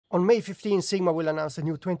On May 15, Sigma will announce a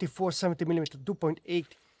new 24-70mm 2.8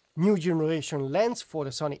 new generation lens for the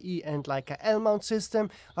Sony E and Leica L-mount system.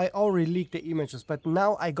 I already leaked the images, but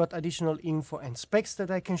now I got additional info and specs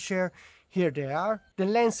that I can share. Here they are. The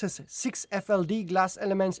lens has 6 FLD glass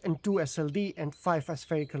elements and 2 SLD and 5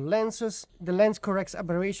 aspherical lenses. The lens corrects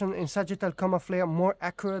aberration in sagittal coma flare more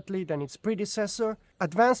accurately than its predecessor.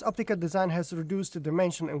 Advanced optical design has reduced the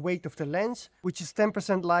dimension and weight of the lens, which is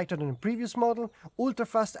 10% lighter than the previous model.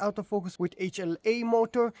 Ultra-fast autofocus with HLA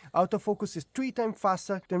motor. Autofocus is 3 times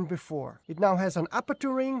faster than before. It now has an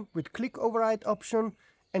aperture ring with click override option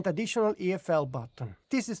and additional EFL button.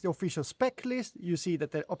 This is the official spec list. You see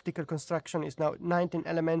that the optical construction is now 19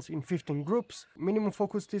 elements in 15 groups. Minimum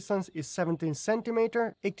focus distance is 17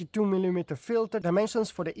 cm, 82mm filter.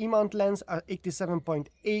 Dimensions for the E-mount lens are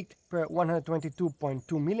 87.8 per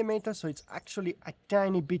 122.2mm, so it's actually a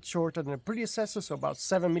tiny bit shorter than the predecessor, so about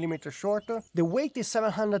 7mm shorter. The weight is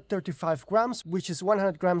 735 grams, which is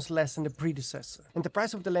 100 grams less than the predecessor. And the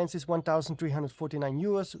price of the lens is 1,349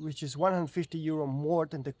 euros, which is 150 euro more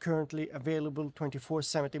than the currently available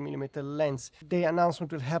 24-70mm lens. The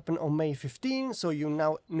announcement will happen on May 15, so you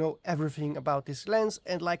now know everything about this lens.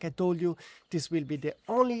 And like I told you, this will be the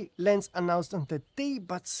only lens announced on the day,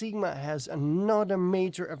 but Sigma has another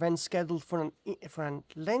major event scheduled for a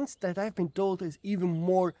lens that I've been told is even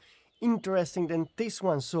more interesting than this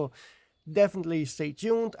one. So definitely stay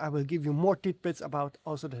tuned. I will give you more tidbits about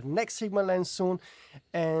also the next Sigma lens soon.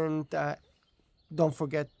 And don't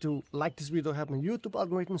forget to like this video, help my YouTube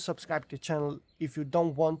algorithm, subscribe to the channel if you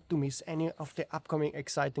don't want to miss any of the upcoming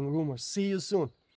exciting rumors. See you soon.